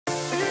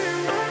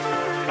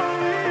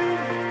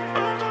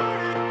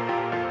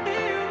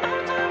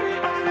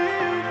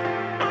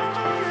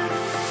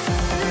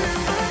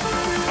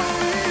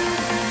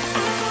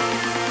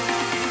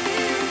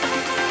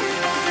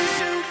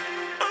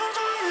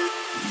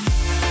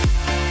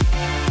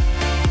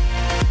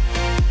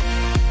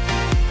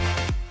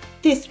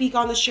week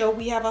on the show,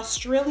 we have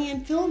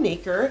Australian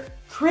filmmaker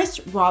Chris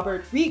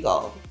Robert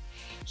Riegel.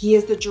 He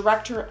is the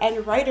director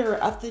and writer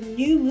of the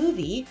new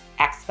movie,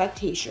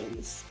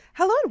 Expectations.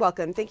 Hello and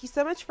welcome. Thank you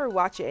so much for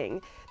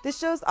watching. This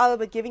show is all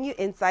about giving you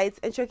insights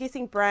and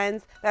showcasing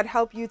brands that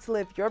help you to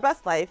live your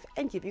best life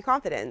and give you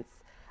confidence.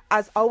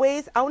 As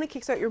always, I want to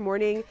kickstart your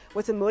morning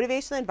with some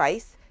motivational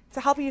advice to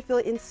help you feel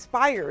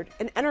inspired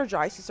and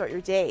energized to start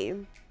your day.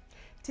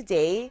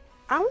 Today,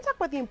 I want to talk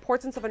about the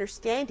importance of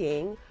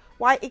understanding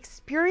why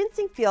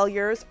experiencing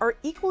failures are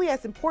equally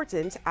as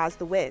important as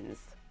the wins.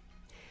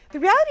 The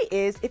reality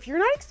is, if you're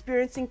not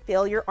experiencing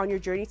failure on your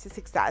journey to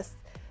success,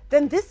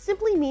 then this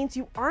simply means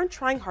you aren't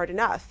trying hard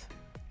enough.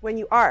 When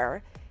you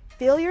are,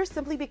 failure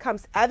simply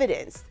becomes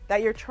evidence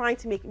that you're trying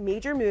to make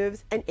major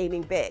moves and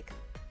aiming big.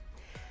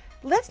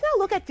 Let's now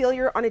look at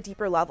failure on a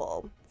deeper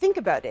level. Think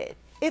about it.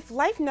 If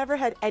life never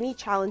had any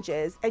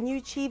challenges and you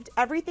achieved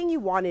everything you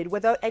wanted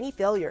without any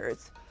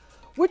failures,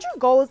 would your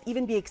goals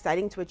even be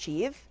exciting to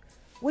achieve?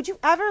 Would you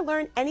ever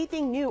learn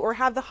anything new or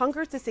have the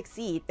hunger to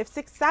succeed if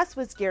success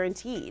was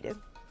guaranteed?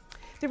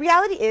 The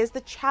reality is,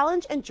 the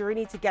challenge and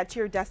journey to get to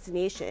your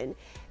destination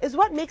is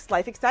what makes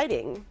life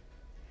exciting.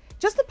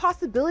 Just the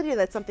possibility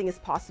that something is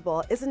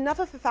possible is enough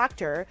of a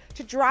factor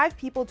to drive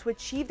people to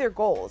achieve their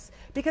goals,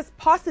 because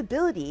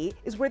possibility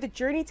is where the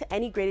journey to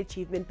any great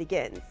achievement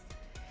begins.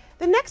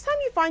 The next time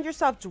you find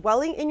yourself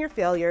dwelling in your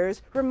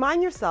failures,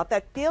 remind yourself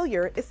that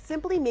failure is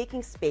simply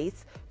making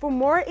space for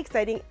more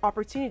exciting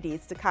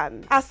opportunities to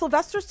come. As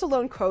Sylvester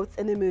Stallone quotes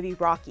in the movie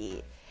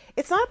Rocky,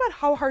 "It's not about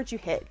how hard you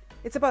hit,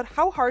 it's about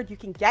how hard you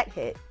can get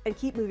hit and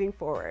keep moving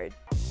forward."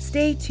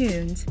 Stay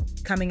tuned.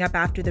 Coming up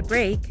after the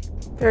break.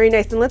 Very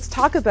nice, and let's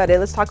talk about it.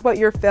 Let's talk about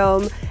your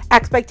film,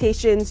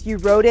 Expectations. You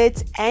wrote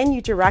it and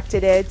you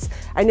directed it.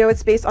 I know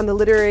it's based on the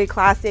literary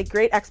classic,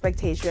 Great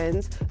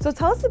Expectations. So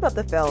tell us about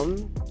the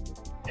film.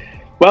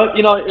 Well,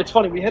 it's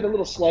funny. We had a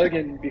little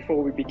slogan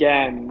before we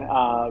began.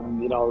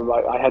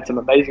 I had some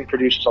amazing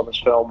producers on this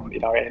film.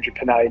 Andrew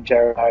Panay,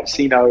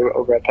 Darriel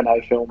over at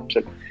Panay Films,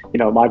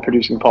 and my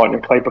producing partner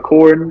Clay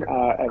Bacorn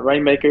at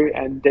Rainmaker,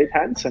 and Dave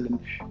Hansen. And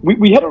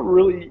we had a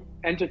really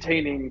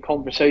entertaining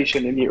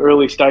conversation in the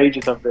early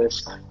stages of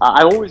this.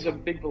 I always am a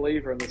big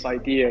believer in this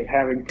idea of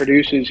having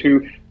producers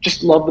who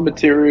just love the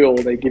material.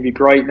 They give you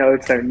great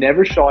notes. They're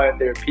never shy of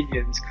their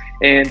opinions,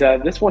 and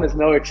this one is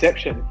no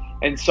exception.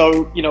 And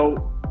so,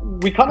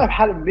 we kind of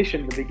had a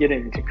mission in the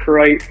beginning to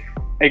create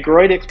a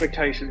Great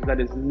Expectations that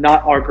is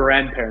not our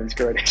grandparents'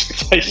 Great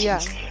Expectations. Yeah.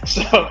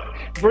 So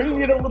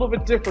bringing it a little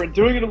bit different,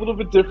 doing it a little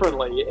bit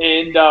differently,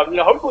 and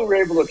hopefully we're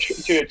able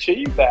to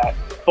achieve that.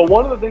 But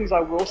one of the things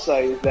I will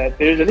say is that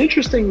there's an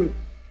interesting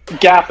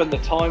gap in the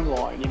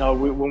timeline.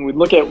 When we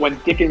look at when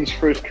Dickens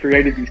first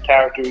created these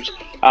characters,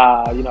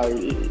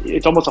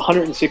 it's almost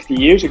 160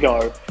 years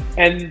ago,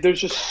 and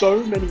there's just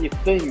so many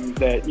things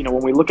that,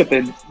 when we look at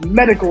the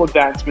medical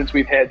advancements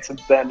we've had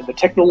since then, and the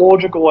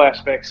technological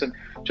aspects, and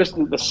just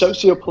the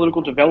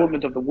socio-political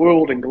development of the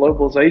world, and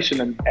globalization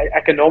and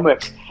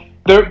economics,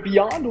 they're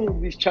beyond all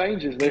of these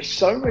changes. There's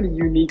so many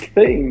unique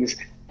things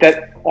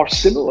that are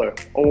similar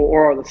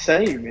or are the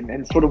same,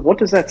 and sort of what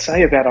does that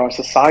say about our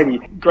society?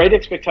 Great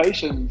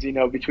Expectations,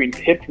 between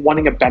Pip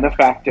wanting a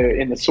benefactor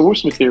in the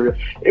source material,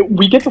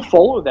 we get to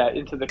follow that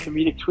into the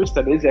comedic twist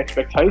that is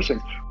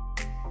Expectations.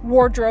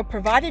 Wardrobe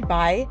provided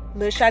by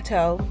Le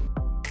Chateau.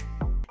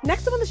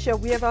 Next up on the show,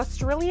 we have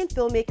Australian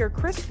filmmaker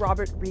Chris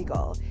Robert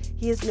Riegel.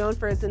 He is known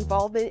for his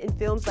involvement in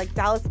films like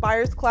Dallas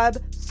Buyers Club,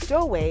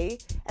 Stowaway,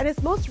 and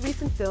his most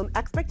recent film,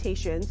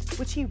 Expectations,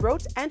 which he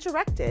wrote and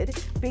directed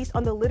based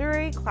on the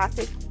literary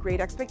classic Great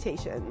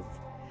Expectations.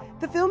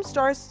 The film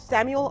stars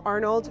Samuel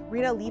Arnold,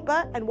 Rena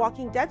Lipa, and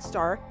Walking Dead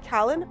star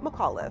Callan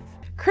McAuliffe.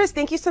 Chris,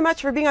 thank you so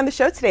much for being on the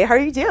show today. How are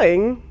you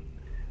doing?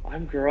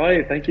 I'm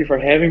great. Thank you for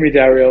having me,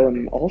 Darriel,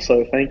 and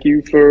also thank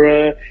you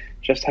for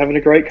just having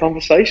a great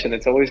conversation.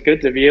 It's always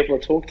good to be able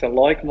to talk to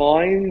like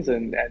minds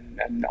and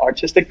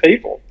artistic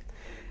people.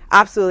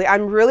 Absolutely.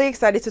 I'm really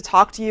excited to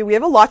talk to you. We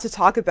have a lot to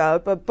talk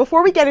about, but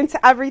before we get into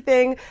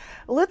everything,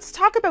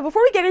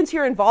 before we get into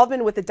your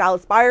involvement with the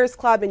Dallas Buyers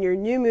Club and your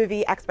new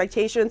movie,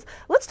 Expectations,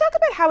 let's talk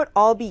about how it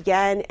all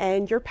began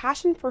and your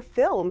passion for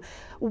film.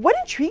 What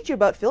intrigued you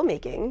about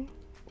filmmaking?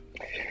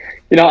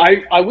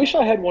 I wish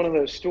I had one of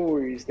those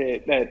stories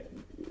that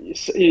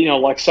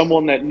like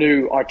someone that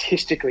knew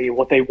artistically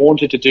what they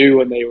wanted to do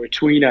when they were a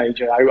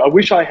teenager. I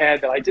wish I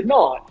had that. I did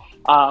not.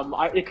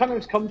 It kind of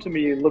has come to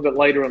me a little bit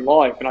later in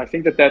life, and I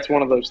think that that's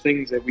one of those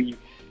things that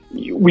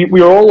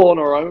we're all on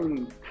our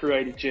own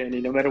creative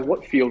journey, no matter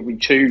what field we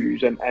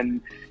choose.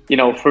 And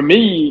for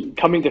me,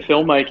 coming to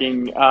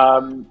filmmaking,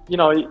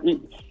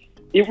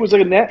 it was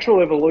a natural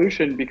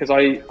evolution because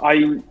I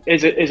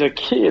as a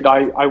kid,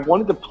 I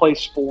wanted to play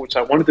sports.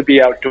 I wanted to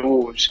be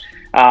outdoors.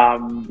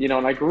 And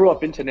I grew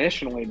up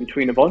internationally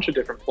between a bunch of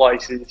different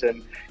places,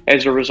 and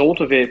as a result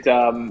of it,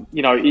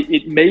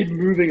 it made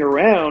moving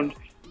around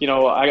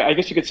I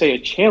guess you could say a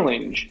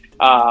challenge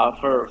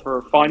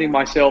for finding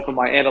myself in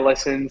my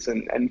adolescence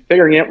and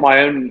figuring out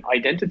my own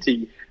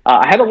identity.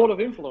 I had a lot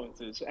of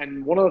influences,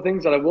 and one of the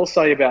things that I will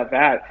say about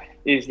that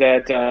is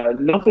that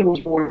nothing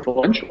was more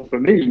influential for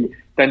me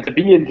than to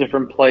be in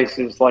different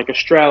places like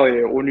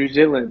Australia or New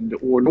Zealand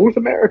or North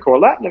America or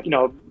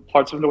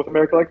parts of North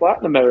America like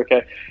Latin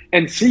America,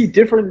 and see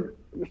different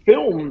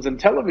films and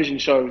television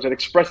shows that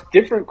express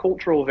different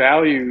cultural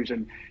values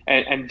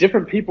and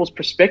different people's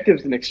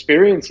perspectives and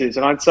experiences.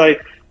 And I'd say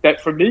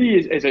that for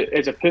me,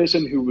 as a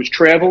person who was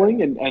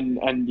traveling and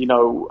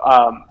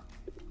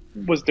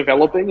was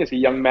developing as a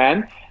young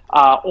man,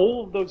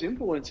 all of those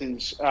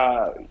influences,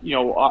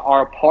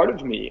 are a part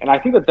of me. And I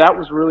think that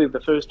was really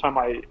the first time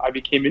I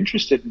became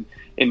interested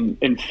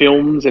in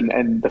films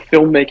and the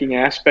filmmaking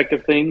aspect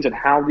of things and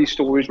how these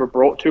stories were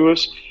brought to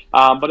us.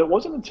 But it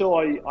wasn't until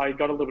I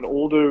got a little bit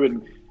older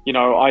and,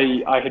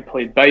 I had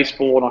played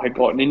baseball and I had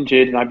gotten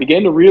injured, and I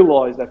began to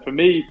realize that for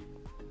me,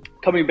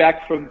 coming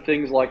back from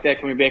things like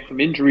that, coming back from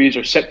injuries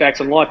or setbacks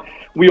in life,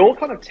 we all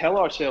kind of tell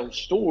ourselves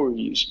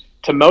stories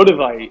to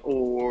motivate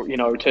or,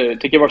 to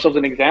give ourselves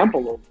an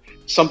example of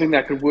something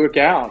that could work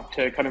out,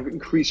 to kind of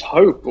increase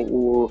hope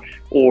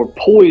or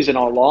poise in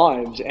our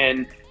lives.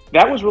 And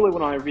that was really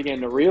when I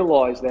began to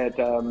realize that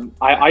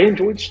I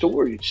enjoyed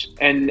stories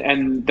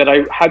and that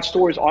I had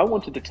stories I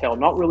wanted to tell,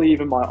 not really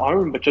even my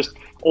own, but just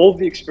all of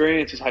the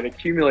experiences I'd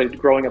accumulated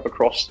growing up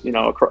across,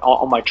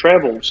 on my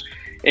travels.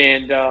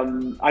 And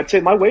I'd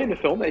say my way into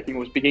filmmaking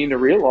was beginning to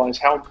realize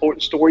how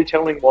important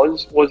storytelling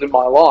was in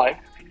my life.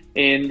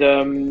 And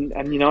it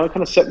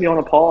kind of set me on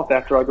a path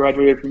after I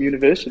graduated from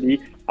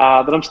university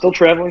that I'm still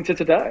traveling to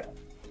today.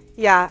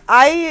 Yeah,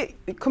 I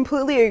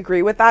completely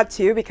agree with that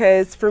too,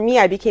 because for me,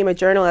 I became a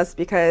journalist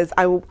because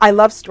I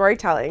love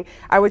storytelling.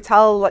 I would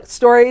tell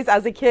stories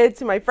as a kid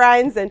to my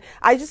friends, and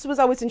I just was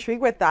always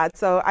intrigued with that.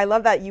 So I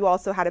love that you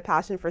also had a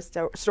passion for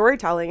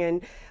storytelling,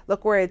 and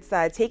look where it's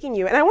taking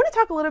you. And I want to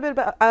talk a little bit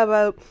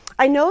about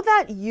I know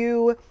that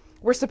you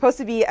were supposed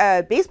to be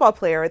a baseball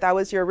player. That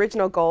was your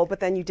original goal, but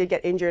then you did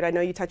get injured. I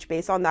know you touched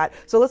base on that.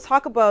 So let's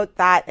talk about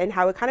that and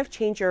how it kind of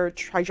changed your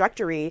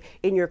trajectory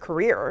in your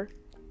career.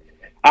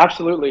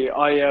 Absolutely.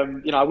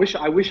 I wish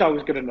I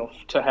was good enough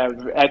to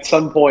have at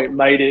some point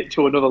made it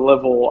to another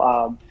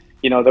level.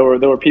 There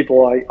were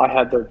people I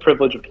had the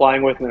privilege of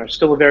playing with, and they're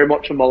still very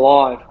much in my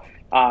life,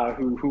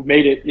 who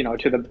made it,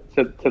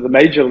 to the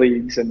major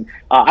leagues, and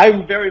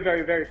I'm very,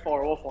 very, very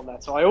far off on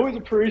that. So I always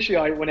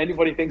appreciate when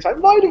anybody thinks I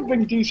might have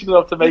been decent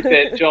enough to make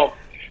that jump.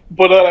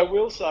 But what I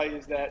will say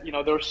is that,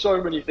 there are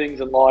so many things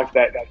in life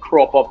that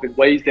crop up in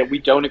ways that we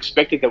don't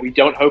expect it, that we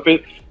don't hope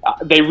it.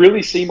 They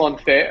really seem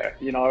unfair,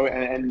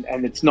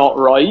 and it's not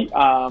right.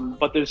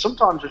 But there's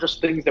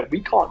just things that we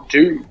can't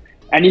do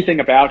anything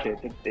about it.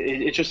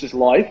 It's just this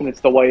life, and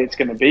it's the way it's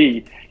going to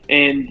be.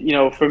 And,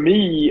 for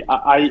me,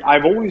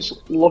 I've always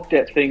looked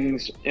at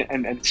things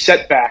and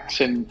setbacks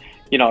and,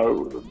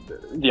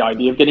 the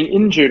idea of getting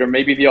injured, or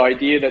maybe the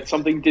idea that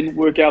something didn't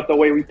work out the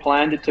way we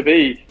planned it to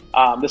be.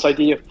 This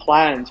idea of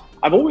plans,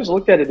 I've always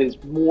looked at it as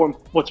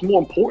what's more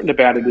important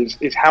about it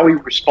is how we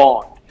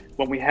respond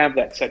when we have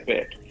that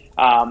setback,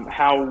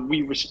 how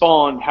we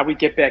respond, how we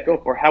get back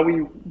up, or how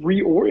we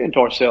reorient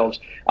ourselves.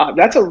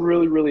 That's a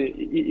really,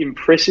 really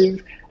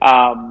impressive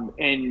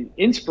and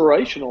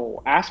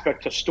inspirational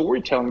aspect to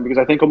storytelling, because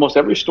I think almost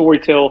every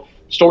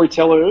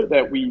storyteller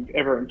that we've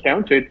ever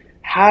encountered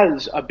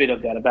has a bit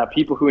of that, about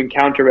people who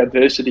encounter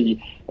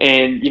adversity.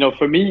 And,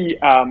 for me,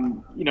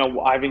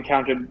 I've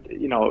encountered,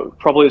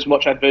 probably as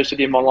much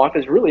adversity in my life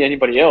as really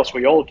anybody else.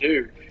 We all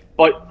do.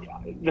 But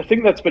the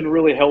thing that's been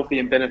really healthy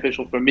and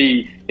beneficial for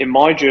me in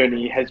my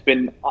journey has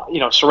been,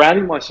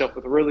 surrounding myself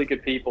with really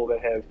good people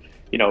that have,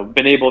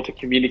 been able to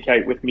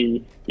communicate with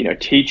me,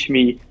 teach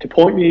me, to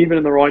point me even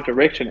in the right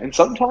direction. And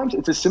sometimes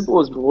it's as simple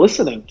as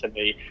listening to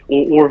me,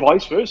 or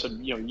vice versa,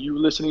 you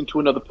listening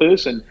to another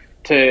person,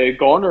 to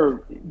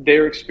garner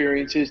their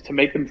experiences, to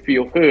make them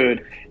feel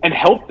heard and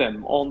help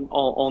them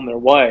on their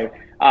way.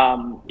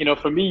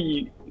 For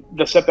me,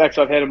 the setbacks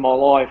I've had in my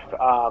life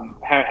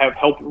have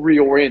helped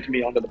reorient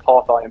me onto the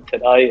path I am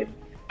today.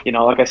 And,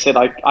 like I said,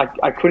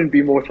 I couldn't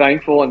be more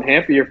thankful and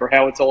happier for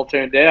how it's all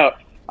turned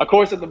out. Of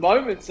course, at the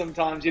moment,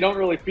 sometimes you don't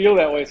really feel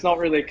that way. It's not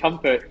really a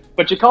comfort,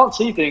 but you can't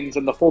see things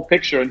in the full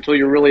picture until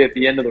you're really at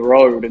the end of the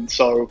road. And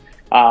so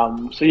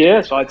I'd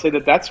say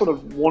that's sort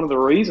of one of the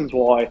reasons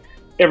why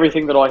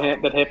everything that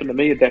happened to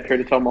me at that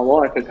period of time in my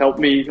life has helped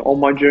me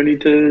on my journey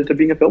to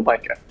being a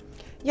filmmaker.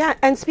 Yeah,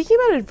 and speaking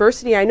about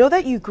adversity, I know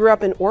that you grew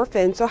up an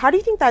orphan, so how do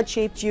you think that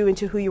shaped you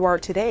into who you are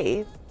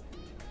today?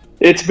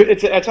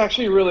 It's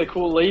actually a really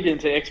cool lead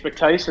into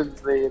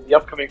Expectations, the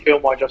upcoming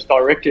film I just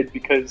directed,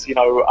 because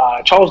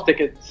Charles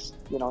Dickens,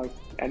 if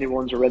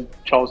anyone's read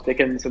Charles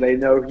Dickens, so they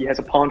know he has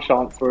a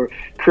penchant for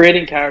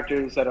creating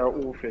characters that are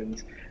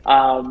orphans.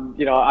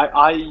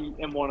 I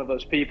am one of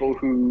those people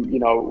who,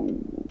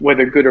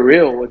 whether good or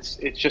ill,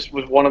 it just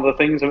was one of the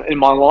things in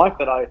my life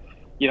that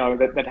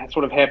that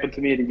sort of happened to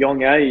me at a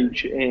young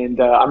age. And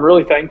I'm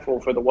really thankful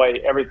for the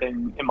way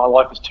everything in my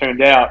life has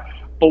turned out.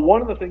 But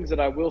one of the things that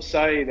I will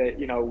say that,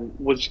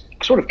 was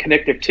sort of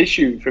connective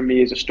tissue for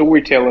me as a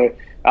storyteller,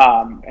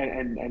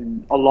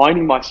 and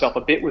aligning myself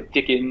a bit with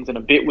Dickens and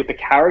a bit with the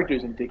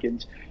characters in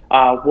Dickens,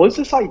 was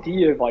this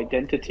idea of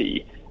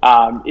identity.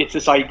 It's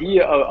this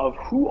idea of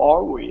who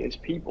are we as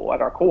people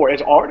at our core,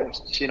 as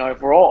artists.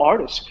 If we're all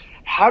artists,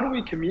 how do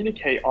we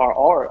communicate our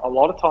art? A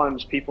lot of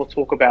times people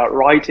talk about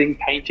writing,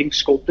 painting,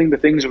 sculpting, the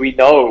things we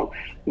know.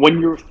 When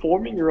you're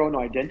forming your own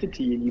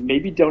identity and you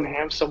maybe don't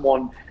have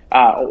someone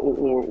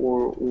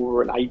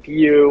or an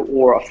idea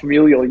or a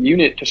familial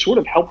unit to sort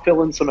of help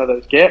fill in some of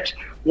those gaps,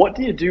 what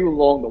do you do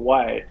along the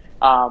way?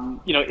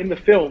 In the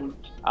film,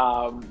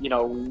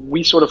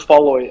 we sort of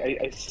follow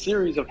a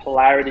series of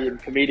hilarity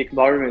and comedic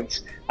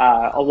moments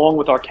along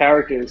with our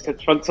characters so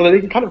that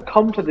they can kind of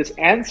come to this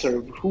answer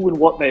of who and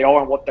what they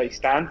are and what they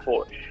stand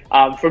for.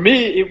 For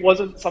me, it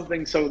wasn't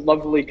something so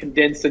lovely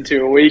condensed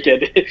into a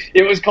weekend.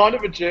 It was kind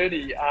of a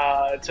journey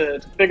to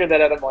figure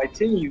that out in my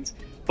teens.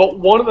 But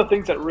one of the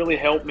things that really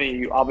helped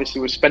me,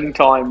 obviously, was spending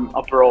time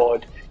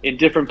abroad in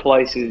different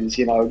places,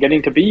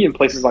 getting to be in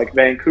places like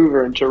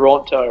Vancouver and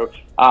Toronto,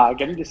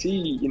 getting to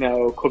see,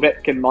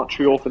 Quebec and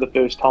Montreal for the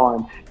first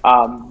time,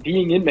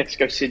 being in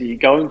Mexico City,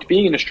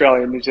 being in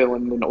Australia, New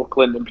Zealand, and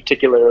Auckland in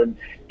particular, and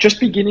just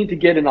beginning to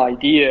get an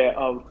idea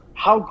of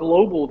how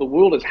global the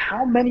world is,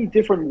 how many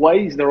different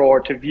ways there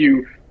are to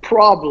view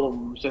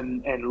problems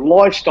and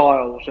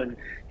lifestyles and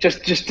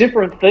just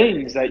different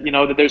things that,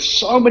 that there's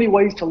so many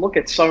ways to look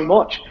at so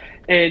much.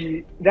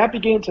 And that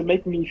began to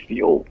make me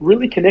feel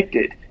really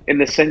connected in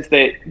the sense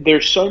that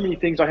there's so many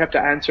things I have to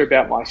answer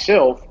about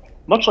myself,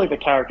 much like the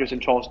characters in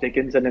Charles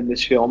Dickens and in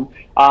this film.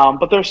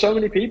 But there are so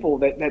many people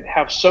that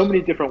have so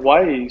many different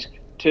ways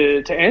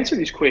to answer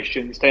these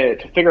questions,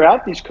 to figure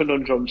out these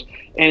conundrums,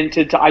 and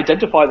to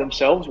identify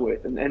themselves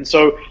with. And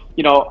so,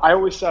 I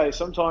always say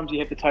sometimes you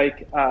have to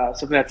take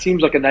something that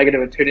seems like a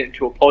negative and turn it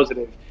into a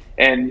positive.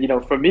 And,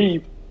 for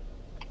me,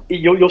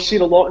 you'll see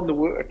it a lot in the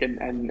work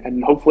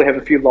and hopefully have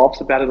a few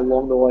laughs about it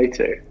along the way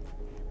too.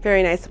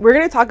 Very nice. We're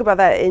going to talk about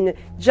that in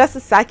just a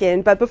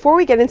second. But before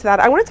we get into that,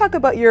 I want to talk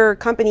about your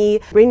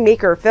company,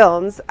 Rainmaker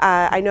Films.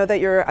 I know that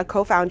you're a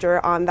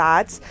co-founder on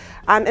that.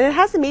 And it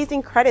has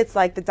amazing credits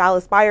like the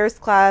Dallas Buyers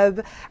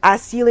Club,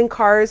 Stealing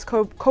Cars,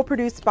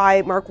 co-produced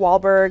by Mark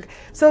Wahlberg.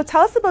 So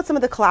tell us about some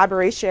of the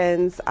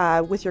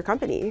collaborations with your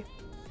company.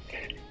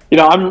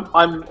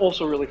 I'm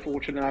also really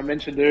fortunate. I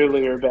mentioned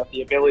earlier about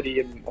the ability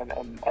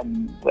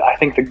and I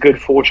think the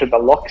good fortune, the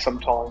luck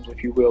sometimes,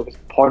 if you will,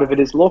 part of it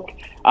is luck,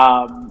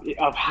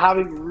 of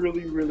having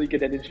really, really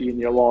good energy in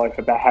your life,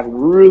 about having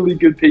really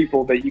good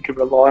people that you can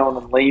rely on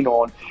and lean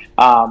on.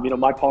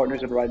 My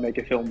partners at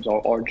Rainmaker Films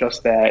are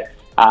just that.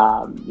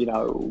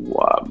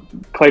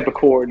 Clay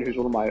Bacorn, who's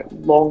one of my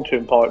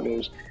long-term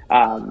partners,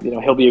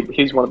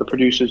 he's one of the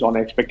producers on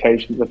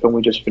Expectations, the film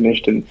we just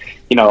finished, and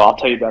I'll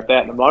tell you about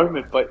that in a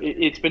moment. But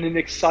it's been an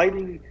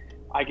exciting,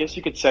 I guess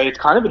you could say, it's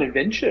kind of an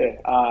adventure.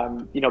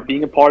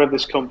 Being a part of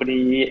this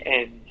company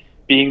and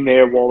being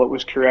there while it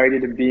was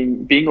created and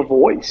being a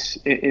voice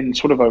in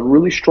sort of a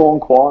really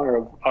strong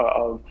choir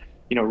of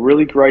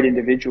really great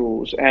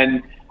individuals.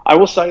 And I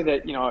will say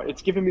that,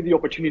 it's given me the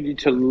opportunity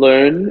to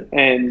learn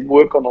and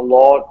work on a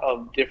lot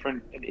of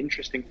different and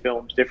interesting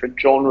films, different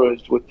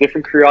genres with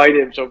different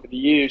creatives over the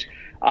years,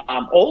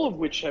 all of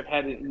which have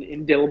had an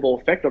indelible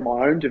effect on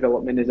my own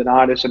development as an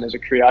artist and as a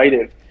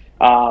creative.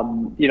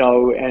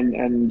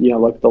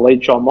 Like the late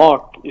John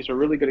Mark is a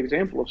really good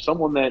example of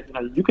someone that,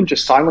 you can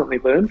just silently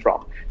learn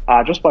from,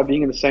 just by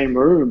being in the same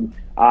room.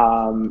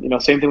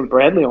 Same thing with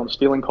Bradley on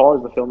Stealing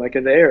Cars, the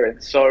filmmaker there.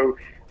 And so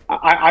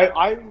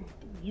I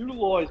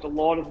utilized a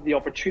lot of the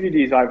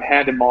opportunities I've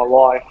had in my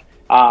life,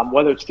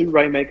 whether it's through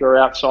Rainmaker or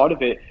outside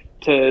of it,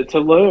 to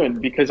learn,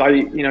 because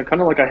I,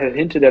 kind of like I had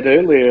hinted at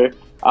earlier,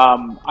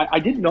 I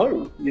didn't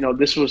know,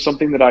 this was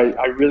something that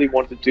I really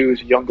wanted to do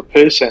as a younger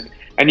person.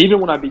 And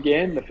even when I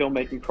began the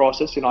filmmaking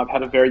process, I've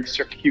had a very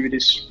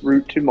circuitous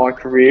route to my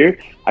career.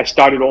 I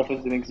started off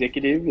as an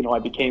executive, I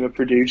became a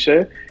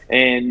producer,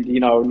 and,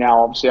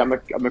 now obviously I'm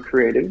a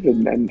creative,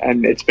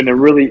 and it's been a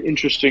really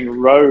interesting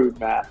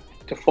roadmap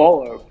to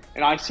follow.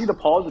 And I see the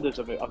positives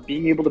of it, of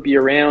being able to be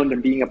around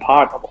and being a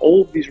part of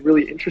all of these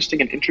really interesting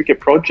and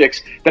intricate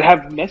projects that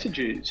have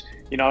messages,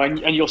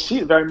 and you'll see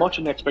it very much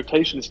in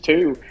Expectations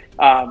too.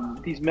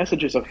 These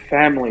messages of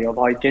family, of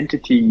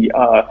identity,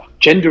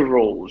 gender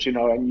roles,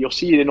 and you'll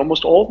see it in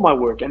almost all of my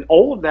work. And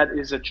all of that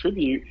is a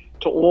tribute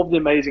to all of the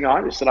amazing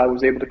artists that I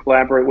was able to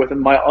collaborate with in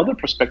my other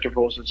prospective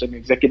roles as an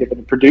executive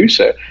and a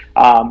producer,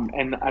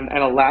 and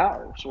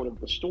allow sort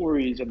of the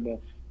stories and the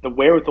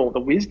wherewithal, the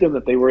wisdom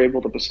that they were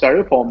able to bestow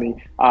upon me,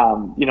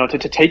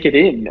 to take it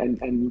in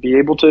and be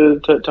able to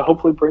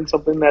hopefully bring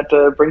something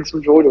that brings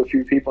some joy to a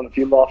few people and a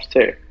few laughs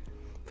too.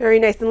 Very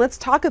nice. And let's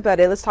talk about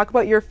it. Let's talk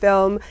about your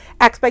film,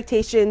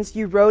 Expectations.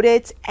 You wrote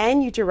it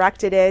and you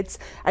directed it.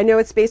 I know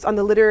it's based on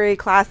the literary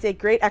classic,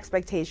 Great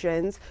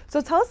Expectations.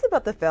 So tell us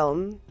about the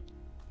film.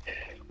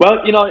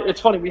 Well,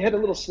 it's funny. We had a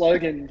little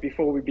slogan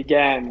before we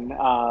began.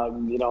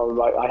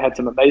 I had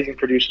some amazing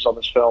producers on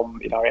this film.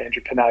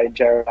 Andrew Panay and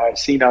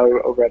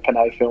Darriel over at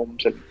Panay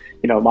Films,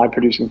 and my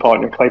producing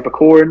partner Clay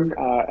Bacorn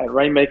at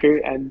Rainmaker,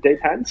 and Dave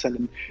Hansen.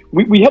 And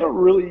we had a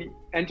really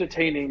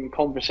entertaining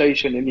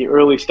conversation in the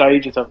early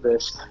stages of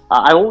this.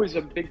 I'm always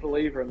a big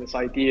believer in this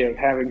idea of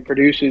having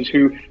producers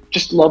who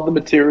just love the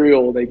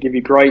material. They give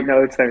you great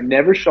notes. They're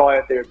never shy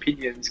of their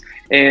opinions,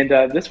 and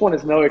this one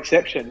is no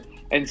exception.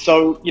 And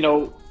so,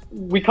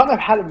 we kind of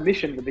had a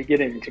mission in the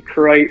beginning to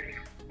create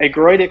a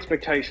great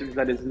expectations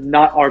that is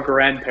not our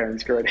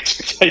grandparents' great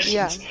expectations.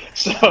 Yeah.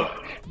 So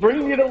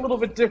bringing it a little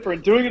bit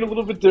different, doing it a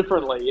little bit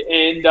differently,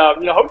 and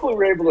hopefully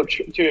we're able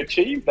to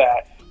achieve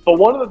that. But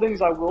one of the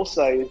things I will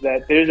say is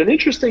that there's an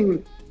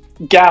interesting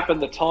gap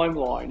in the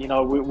timeline.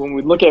 When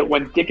we look at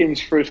when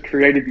Dickens first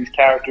created these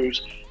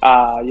characters,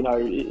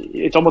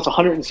 it's almost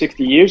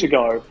 160 years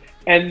ago.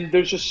 And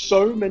there's just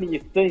so many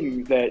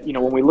things that,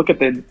 when we look at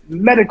the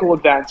medical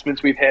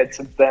advancements we've had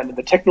since then, and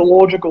the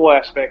technological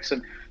aspects,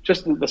 and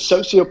just the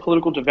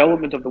socio-political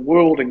development of the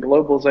world, and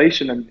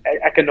globalization and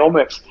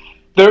economics,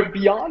 they're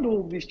beyond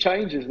all of these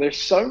changes. There's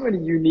so many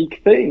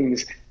unique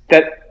things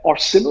that are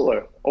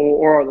similar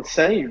or are the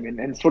same.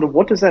 And sort of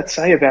what does that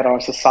say about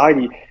our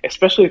society,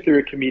 especially through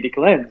a comedic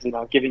lens?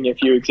 Giving you a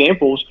few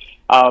examples,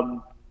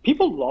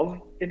 people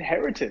love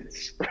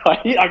inheritance,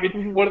 right? I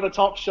mean, one of the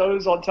top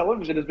shows on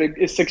television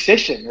is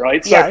Succession,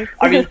 right? So, yeah.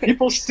 I mean,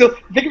 people still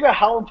think about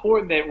how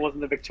important that was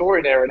in the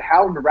Victorian era and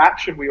how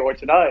enraptured we are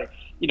today.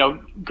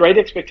 Great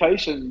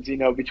expectations,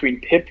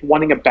 between Pip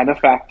wanting a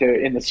benefactor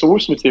in the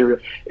source material.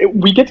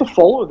 We get to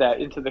follow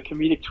that into the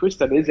comedic twist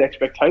that is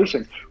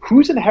expectations.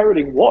 Who's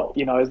inheriting what?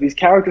 As these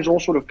characters all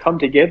sort of come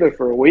together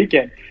for a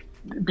weekend,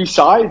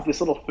 besides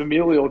this little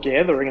familial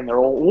gathering and they're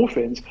all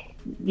orphans,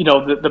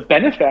 the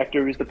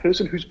benefactor is the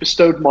person who's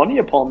bestowed money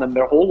upon them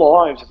their whole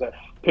lives, as a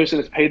person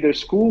that's paid their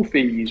school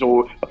fees,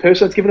 or a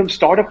person that's given them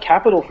startup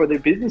capital for their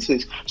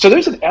businesses. So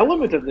there's an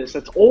element of this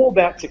that's all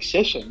about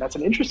succession. That's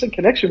an interesting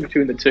connection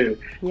between the two.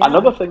 Yeah.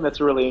 Another thing that's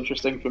really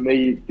interesting for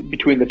me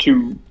between the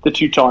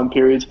two time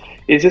periods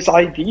is this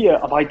idea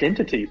of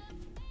identity.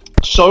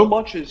 So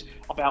much is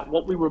about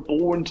what we were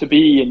born to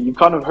be, and you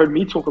kind of heard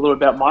me talk a little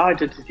about my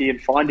identity and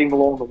finding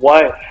along the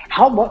way.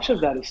 How much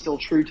of that is still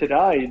true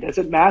today? Does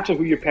it matter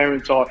who your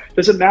parents are?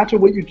 Does it matter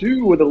what you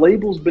do or the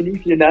labels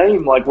beneath your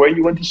name, like where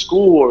you went to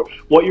school or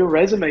what your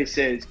resume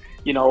says?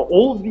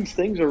 All of these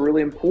things are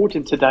really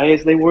important today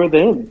as they were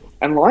then.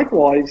 And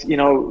likewise,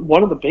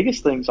 one of the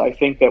biggest things I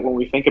think that when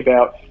we think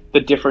about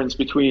the difference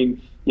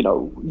between,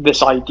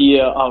 this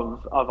idea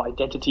of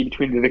identity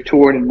between the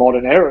Victorian and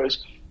modern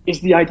eras is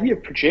the idea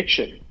of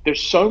projection.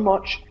 There's so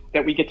much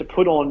that we get to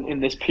put on in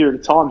this period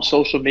of time,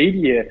 social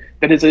media,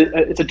 that is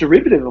it's a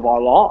derivative of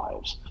our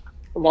lives.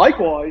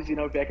 Likewise,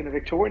 back in the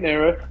Victorian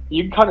era,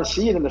 you can kind of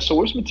see it in the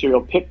source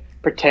material. Pip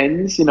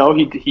pretends,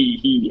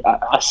 he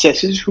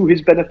assesses who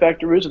his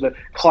benefactor is or the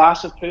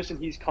class of person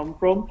he's come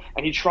from,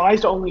 and he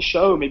tries to only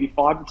show maybe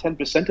 5 to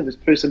 10% of his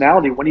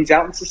personality when he's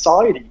out in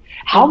society.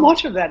 How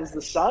much of that is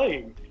the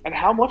same, and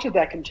how much of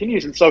that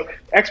continues? And so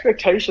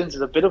expectations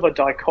is a bit of a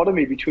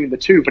dichotomy between the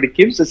two, but it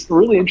gives this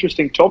really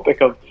interesting topic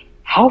of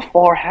how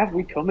far have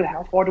we come and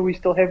how far do we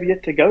still have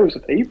yet to go as a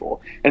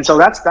people? And so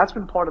that's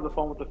been part of the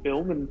fun with the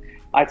film. And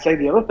I'd say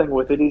the other thing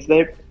with it is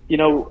that,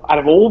 out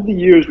of all of the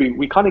years,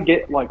 we kind of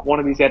get like one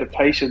of these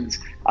adaptations,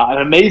 an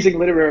amazing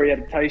literary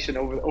adaptation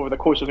over the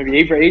course of maybe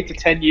every 8 to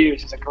 10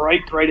 years. It's a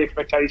great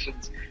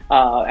expectations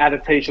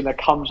adaptation that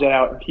comes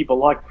out and people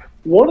like.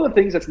 One of the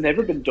things that's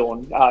never been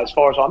done, as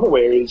far as I'm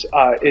aware,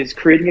 is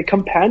creating a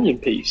companion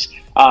piece,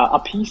 a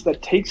piece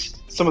that takes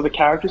some of the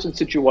characters and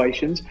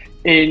situations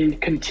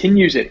and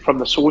continues it from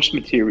the source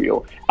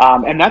material.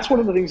 And that's one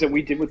of the things that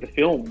we did with the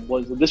film,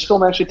 was that this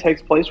film actually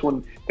takes place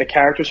when the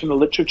characters from the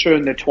literature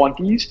in their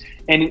 20s,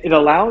 and it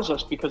allows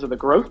us, because of the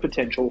growth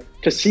potential,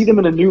 to see them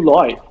in a new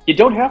light. You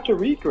don't have to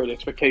read Great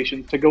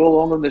Expectations to go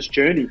along on this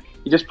journey.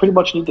 You just pretty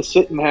much need to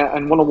sit and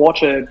want to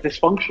watch a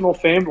dysfunctional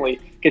family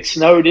get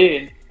snowed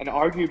in and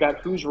argue about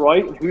who's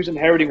right and who's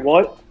inheriting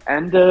what,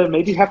 and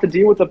maybe have to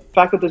deal with the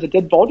fact that there's a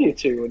dead body or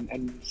two,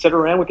 and sit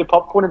around with your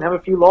popcorn and have a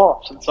few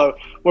laughs. And so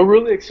we're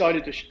really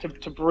excited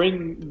to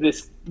bring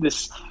this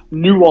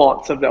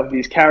nuance of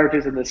these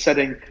characters in this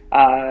setting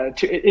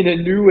in a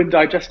new and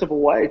digestible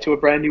way to a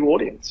brand new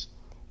audience.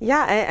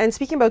 Yeah, and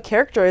speaking about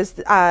characters,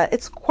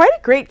 it's quite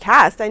a great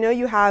cast. I know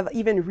you have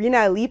even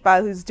Rina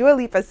Lipa, who's Dua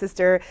Lipa's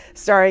sister,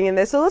 starring in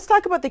this. So let's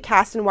talk about the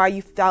cast and why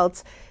you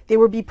felt they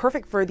would be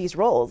perfect for these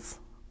roles.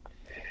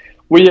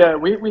 We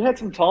had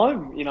some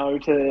time,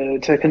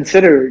 to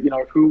consider,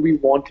 who we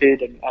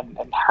wanted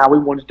and how we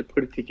wanted to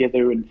put it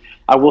together. And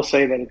I will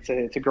say that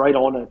it's a great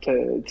honor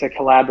to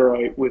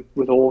collaborate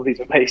with all of these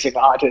amazing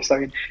artists. I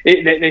mean,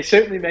 they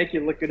certainly make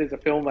you look good as a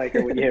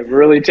filmmaker when you have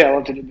really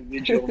talented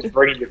individuals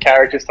bringing your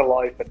characters to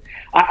life. And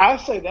I'll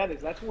say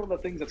that's one of the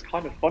things that's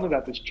kind of fun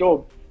about this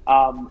job.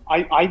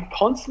 I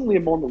constantly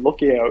am on the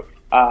lookout,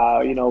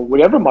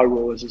 whatever my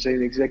role is, as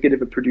an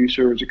executive, a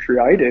producer, as a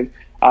creative.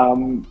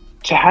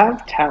 to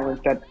have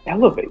talent that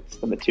elevates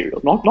the material,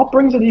 not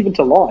brings it even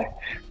to life,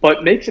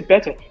 but makes it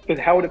better than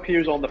how it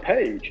appears on the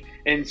page.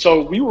 And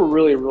so we were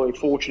really, really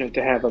fortunate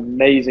to have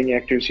amazing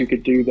actors who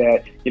could do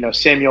that.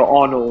 Samuel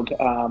Arnold,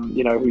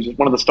 who's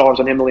one of the stars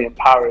on Emily in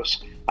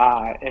Paris,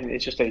 and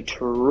is just a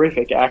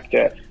terrific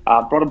actor,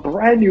 brought a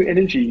brand new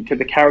energy to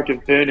the character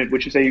of Bernard,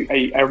 which is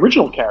a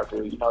original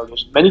character.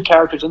 There's many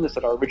characters in this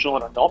that are original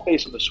and are not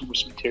based on the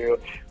source material,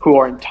 who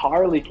are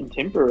entirely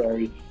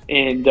contemporary.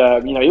 And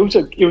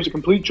it was a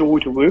complete joy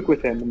to work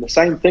with him. And the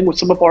same thing with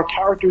some of our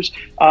characters,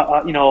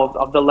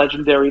 of the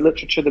legendary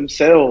literature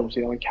themselves.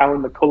 And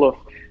Callan McCullough,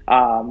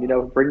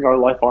 bringing our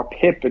life, our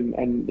Pip,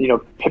 and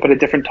Pip at a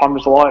different time of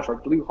his life, or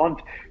Blue Hunt,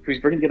 who's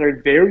bringing together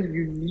a very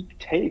unique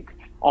take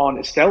on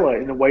Estella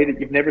in a way that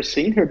you've never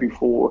seen her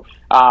before.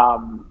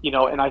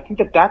 And I think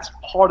that that's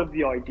part of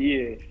the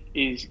idea,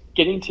 is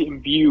getting to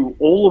imbue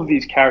all of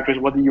these characters,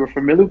 whether you're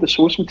familiar with the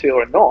source material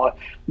or not,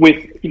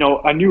 with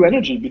a new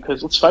energy.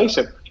 Because let's face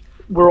it,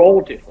 we're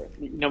all different.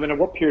 No matter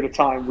what period of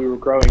time we were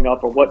growing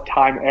up or what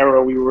time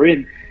era we were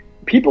in,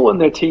 people in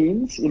their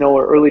teens,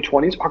 or early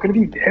 20s, are going to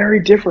be very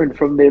different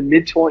from their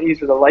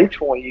mid-20s or the late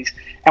 20s.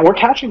 And we're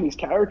catching these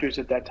characters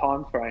at that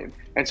time frame.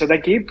 And so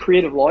that gave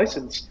creative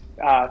license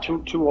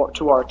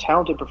to our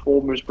talented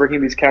performers bringing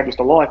these characters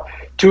to life,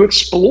 to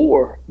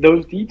explore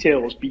those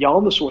details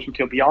beyond the source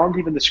material, beyond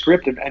even the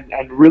script,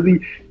 and really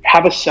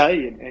have a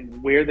say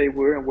in where they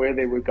were and where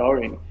they were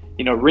going.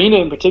 Rena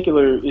in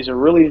particular is a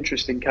really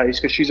interesting case,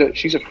 because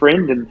she's a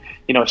friend, and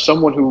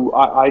someone who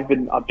I've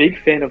been a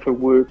big fan of her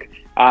work,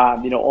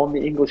 on the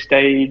English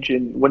stage,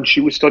 and when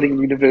she was studying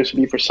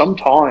university for some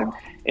time.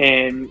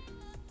 And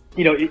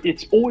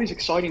it's always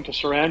exciting to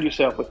surround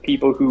yourself with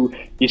people who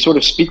you sort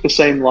of speak the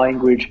same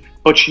language,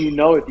 but at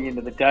the end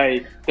of the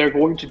day, they're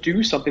going to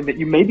do something that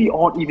you maybe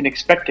aren't even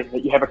expecting,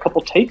 that you have a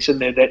couple takes in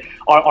there that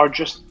are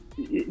just,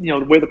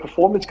 where the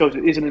performance goes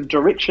is in a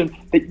direction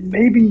that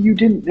maybe you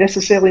didn't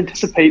necessarily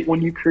anticipate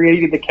when you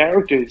created the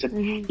characters.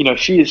 And,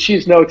 she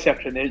is no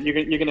exception.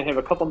 You're going to have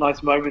a couple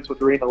nice moments with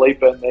Rena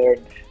Leeper in there,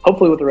 and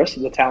hopefully with the rest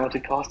of the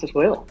talented cast as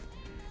well.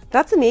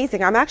 That's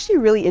amazing. I'm actually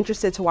really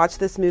interested to watch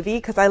this movie,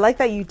 because I like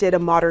that you did a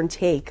modern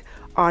take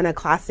on a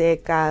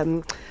classic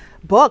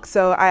book.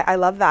 So I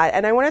love that.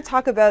 And I want to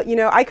talk about,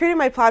 I created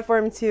my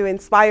platform to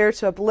inspire,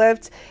 to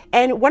uplift.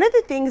 And one of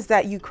the things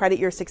that you credit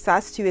your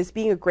success to is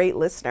being a great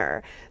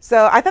listener.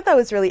 So I thought that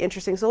was really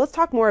interesting. So let's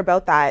talk more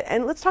about that.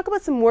 And let's talk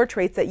about some more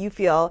traits that you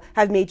feel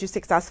have made you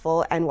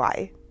successful and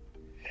why.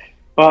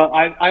 Well,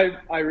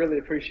 I really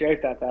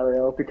appreciate that,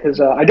 Darriel, because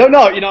I don't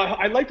know,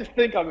 I like to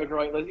think I'm a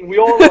great listener. We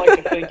all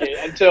like to think it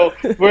until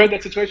we're in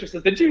that situation.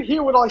 So, did you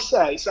hear what I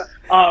say? So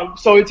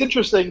it's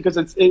interesting, because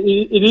it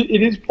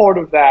is part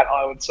of that,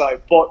 I would say.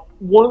 But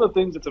one of the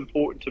things that's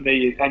important to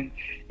me, and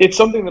it's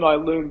something that I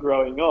learned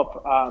growing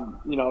up,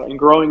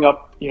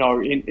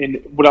 in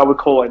what I would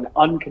call an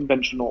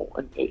unconventional,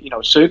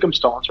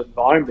 circumstance or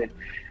environment,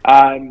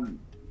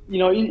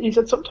 is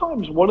that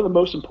sometimes one of the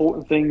most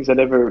important things that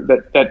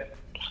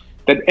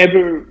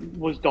ever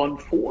was done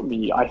for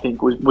me, I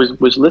think,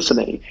 was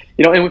listening.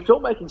 And with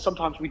filmmaking,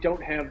 sometimes we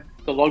don't have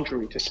the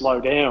luxury to slow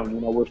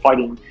down. We're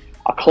fighting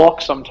a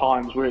clock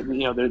sometimes, where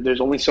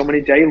there's only so many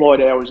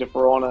daylight hours if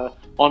we're on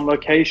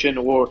location,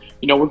 or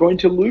we're going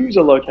to lose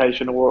a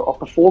location, or a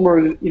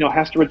performer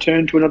has to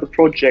return to another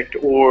project,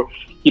 or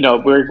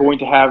we're going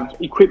to have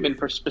equipment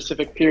for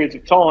specific periods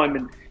of time.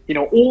 And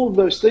all of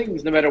those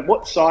things, no matter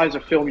what size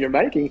of film you're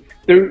making,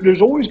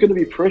 there's always going to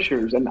be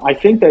pressures. And I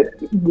think that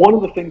one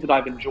of the things that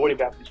I've enjoyed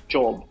about this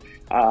job,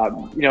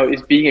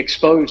 is being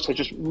exposed to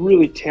just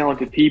really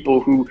talented people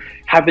who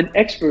have been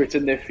experts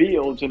in their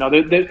fields.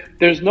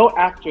 There's no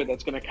actor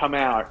that's going to come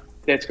out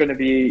that's going to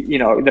be,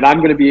 that I'm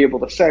going to be able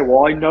to say,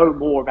 well, I know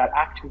more about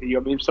acting than you.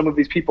 I mean, some of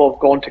these people have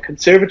gone to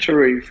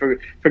conservatory, for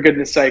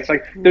goodness sakes.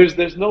 Like,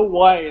 there's no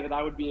way that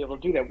I would be able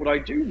to do that. What I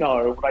do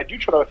know, what I do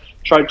try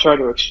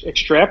to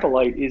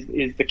extrapolate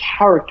is the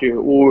character,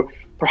 or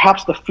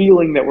perhaps the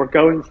feeling that we're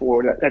going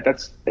for,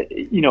 that's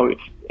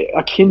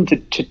akin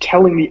to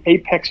telling the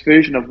apex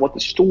version of what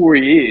the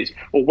story is,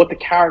 or what the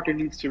character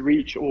needs to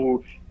reach,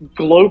 or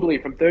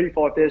globally from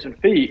 35,000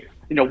 feet.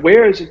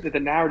 Where is it that the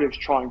narrative's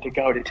trying to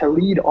go to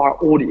lead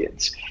our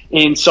audience?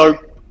 And so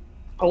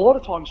a lot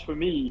of times for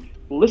me,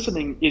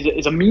 listening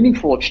is a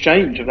meaningful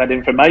exchange of that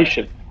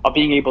information, of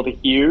being able to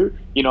hear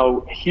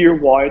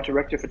why a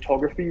director of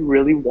photography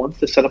really wants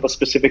to set up a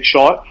specific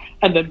shot,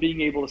 and then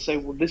being able to say,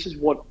 well, this is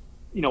what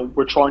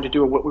we're trying to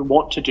do, or what we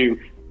want to do.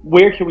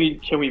 Where can we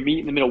meet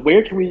in the middle?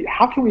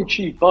 How can we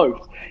achieve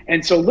both?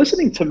 And so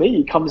listening to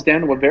me comes down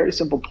to a very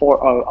simple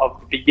part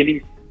of the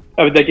beginning.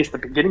 I guess the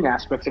beginning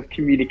aspects of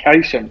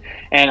communication.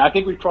 And I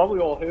think we've probably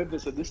all heard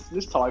this at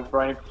this time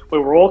frame,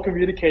 where we're all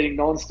communicating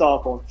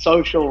nonstop on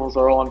socials,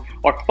 or on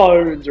our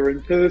phones, or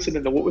in person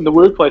in the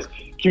workplace.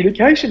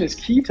 communication is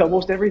key to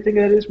almost everything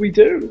that it is we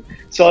do.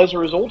 So as a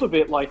result of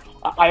it, like,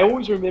 I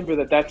always remember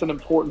that that's an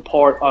important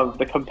part of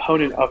the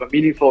component of a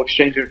meaningful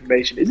exchange of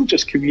information. Isn't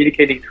just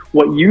communicating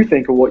what you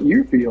think or what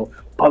you feel,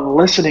 but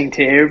listening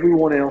to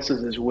everyone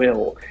else's as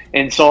well.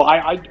 And so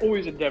I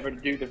always endeavor to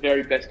do the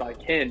very best I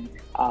can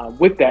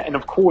with that. And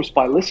of course,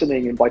 by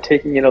listening and by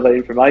taking in other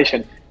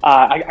information,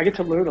 I get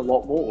to learn a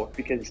lot more,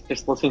 because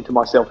just listening to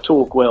myself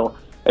talk, well,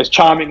 as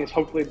charming as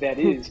hopefully that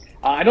is,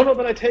 I don't know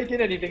that I take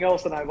in anything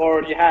else than I've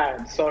already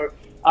had. So,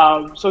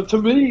 so to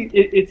me,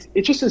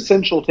 it's just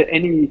essential to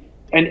any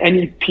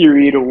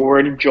period or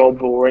any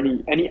job or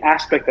any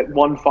aspect that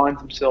one finds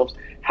themselves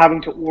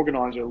having to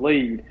organize or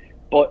lead.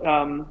 But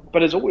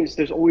as always,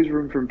 there's always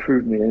room for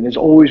improvement, and there's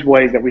always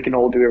ways that we can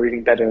all do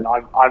everything better. And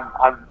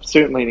I'm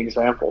certainly an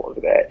example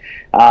of that.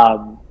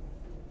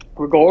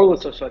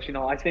 Regardless of such,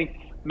 I think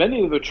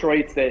many of the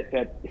traits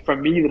that for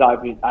me that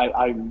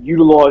I've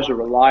utilized or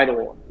relied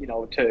on,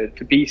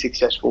 to be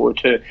successful, or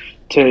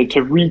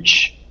to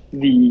reach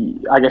the,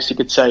 I guess you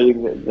could say,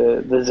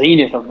 the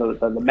zenith of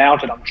the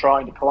mountain I'm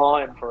trying to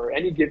climb for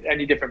any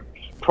different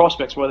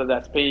prospects, whether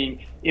that's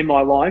being in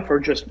my life or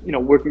just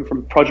working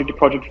from project to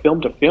project,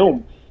 film to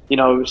film.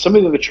 Some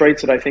of the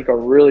traits that I think are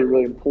really,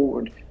 really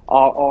important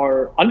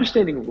are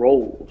understanding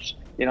roles.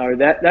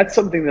 That's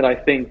something that I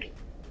think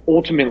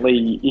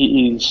ultimately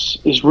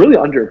is really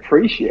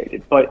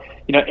underappreciated. But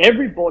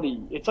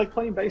everybody, it's like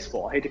playing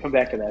baseball. I hate to come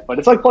back to that, but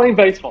it's like playing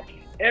baseball.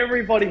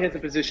 Everybody has a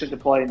position to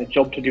play and a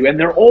job to do, and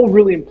they're all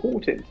really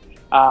important.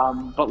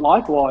 But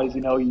likewise,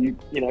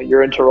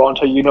 you're in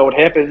Toronto. What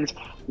happens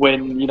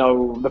when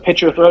the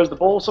pitcher throws the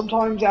ball.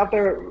 Sometimes out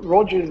there at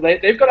Rogers,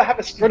 they've got to have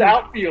a spread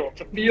outfield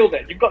to field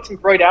it. You've got some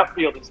great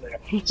outfielders there.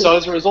 So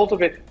as a result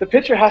of it, the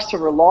pitcher has to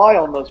rely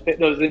on those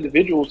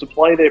individuals to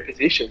play their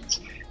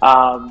positions.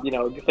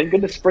 Thank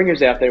goodness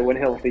Springer's out there when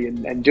healthy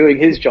and doing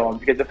his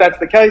job, because if that's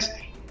the case,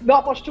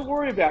 not much to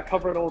worry about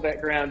covering all that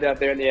ground out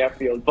there in the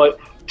outfield. But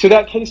to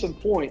that case in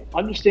point,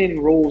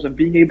 understanding rules and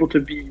being able to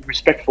be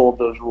respectful of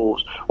those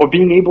rules, or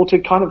being able to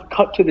kind of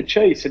cut to the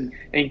chase and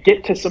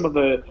get to some of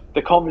the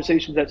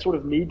conversations that sort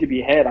of need to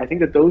be had, I think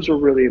that those are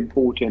really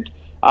important.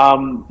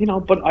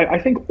 But I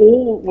think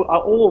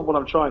all of what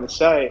I'm trying to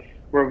say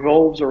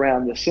revolves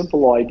around the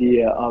simple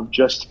idea of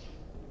just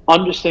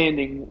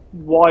understanding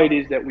why it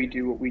is that we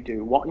do what we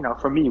do.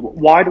 For me,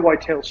 why do I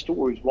tell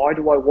stories? Why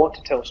do I want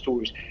to tell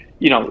stories?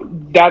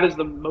 That is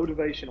the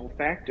motivational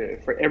factor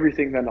for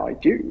everything that I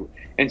do.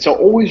 And so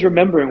always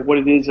remembering what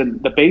it is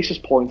and the basis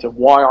points of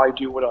why I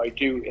do what I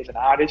do as an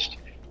artist,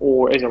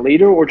 or as a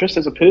leader, or just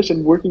as a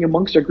person working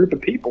amongst a group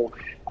of people.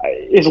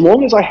 As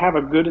long as I have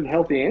a good and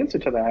healthy answer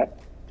to that,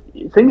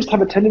 things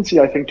have a tendency,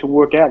 I think, to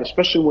work out,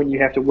 especially when you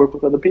have to work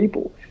with other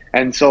people.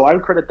 And so I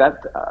would credit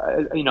that,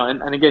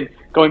 and again,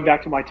 going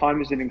back to my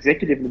time as an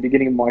executive in the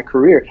beginning of my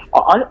career,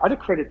 I'd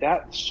credit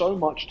that so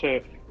much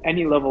to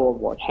any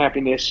level of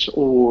happiness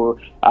or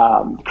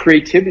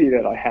creativity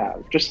that I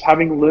have. Just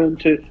having learned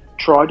to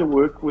try to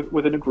work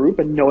within a group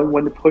and knowing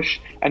when to push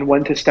and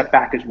when to step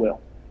back as well.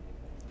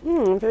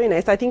 Very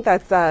nice. I think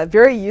that's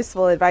very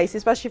useful advice,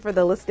 especially for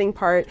the listening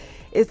part.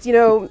 It's,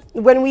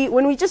 when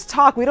we just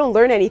talk, we don't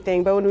learn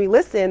anything, but when we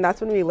listen,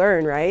 that's when we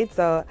learn, right?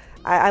 So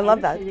I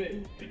love that.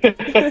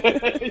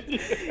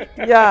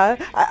 Yeah,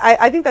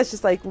 I think that's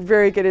just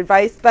very good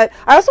advice. But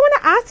I also want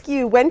to ask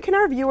you, when can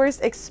our viewers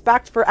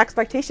expect for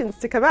Expectations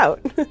to come out?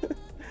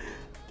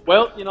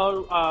 Well,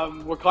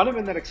 we're kind of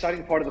in that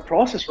exciting part of the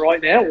process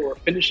right now. We're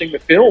finishing the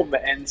film,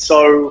 and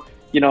so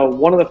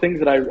one of the things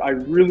that I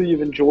really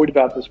have enjoyed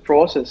about this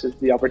process is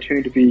the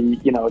opportunity to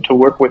be, to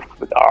work with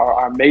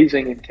our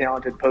amazing and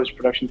talented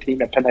post-production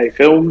team at Panay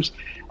Films.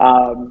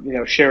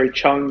 Sherry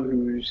Chung,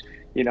 who's,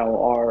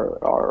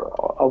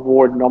 our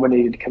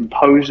award-nominated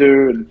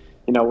composer, and,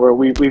 where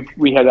we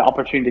had the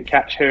opportunity to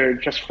catch her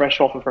just fresh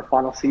off of her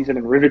final season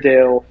in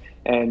Riverdale,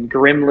 and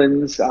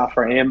Gremlins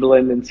for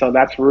Amblin, and so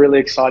that's really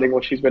exciting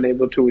what she's been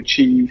able to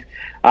achieve.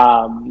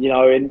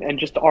 And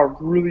just our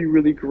really,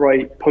 really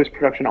great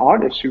post-production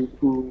artists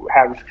who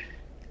have,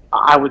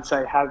 I would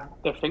say, have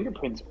their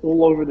fingerprints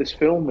all over this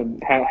film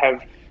and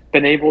have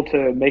been able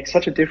to make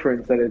such a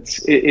difference that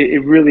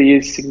it really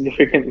is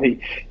significantly,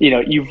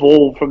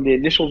 evolved from the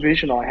initial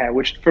vision I had,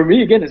 which for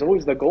me, again, is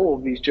always the goal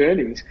of these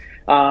journeys.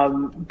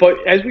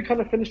 But as we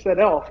kind of finish that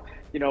off,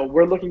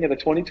 we're looking at a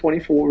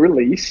 2024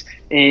 release,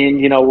 and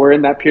we're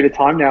in that period of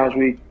time now as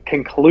we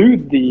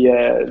conclude the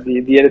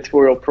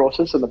editorial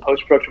process and the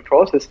post-production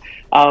process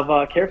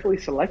of carefully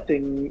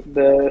selecting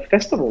the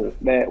festival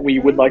that we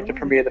would like to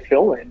premiere the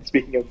film in.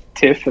 Speaking of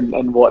TIFF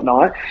and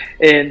whatnot,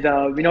 and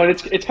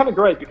it's kind of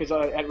great because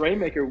at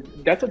Rainmaker,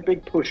 that's a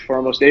big push for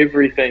almost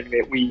everything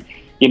that we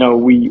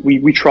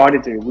try to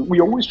do. We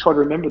always try to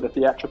remember the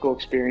theatrical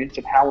experience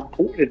and how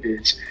important it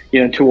is,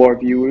 to our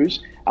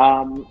viewers.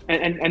 And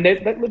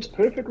that lives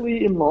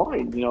perfectly in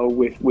line,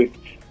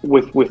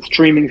 with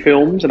streaming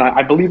films. And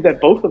I believe that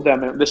both of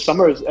them, this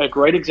summer is a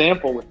great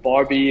example with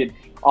Barbie and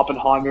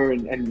Oppenheimer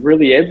and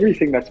really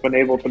everything that's been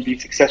able to be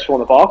successful in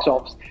the box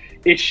office,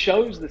 it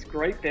shows this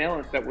great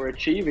balance that we're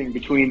achieving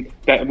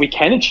that we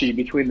can achieve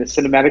between the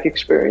cinematic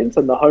experience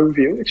and the home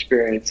viewing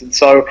experience. And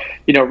so,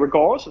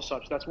 regardless of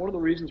such, that's one of the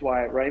reasons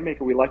why at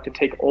Rainmaker we like to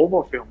take all of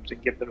our films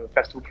and give them a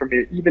festival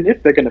premiere, even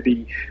if they're going to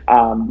be,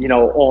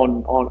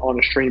 on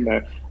a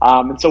streamer.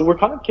 And so we're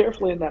kind of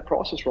carefully in that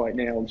process right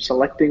now,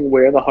 selecting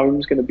where the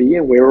home's going to be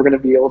and where we're going to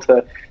be able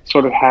to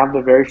sort of have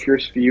the very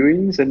first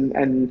viewings.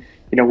 And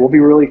we'll be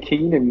really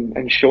keen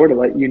and sure to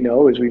let you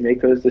know as we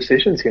make those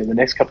decisions here in the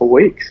next couple of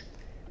weeks.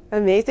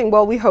 Amazing.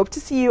 Well, we hope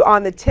to see you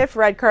on the TIFF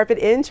red carpet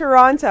in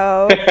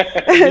Toronto.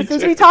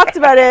 Since we talked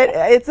about it,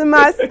 it's a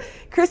must.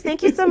 Chris,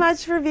 thank you so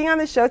much for being on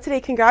the show today.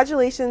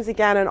 Congratulations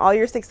again on all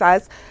your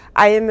success.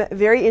 I am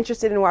very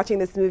interested in watching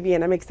this movie,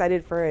 and I'm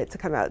excited for it to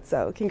come out.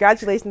 So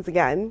congratulations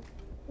again.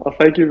 Well,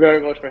 thank you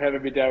very much for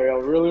having me,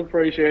 Darriel. Really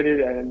appreciate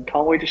it, and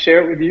can't wait to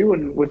share it with you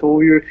and with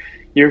all your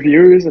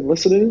viewers and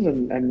listeners,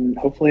 and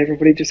hopefully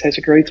everybody just has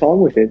a great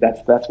time with it.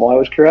 That's why it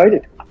was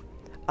created.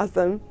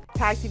 Awesome.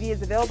 Tag TV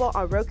is available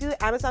on Roku,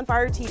 Amazon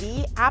Fire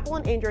TV, Apple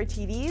and Android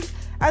TVs,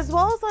 as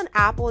well as on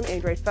Apple and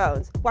Android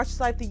phones. Watch us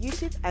live through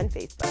YouTube and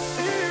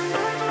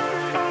Facebook.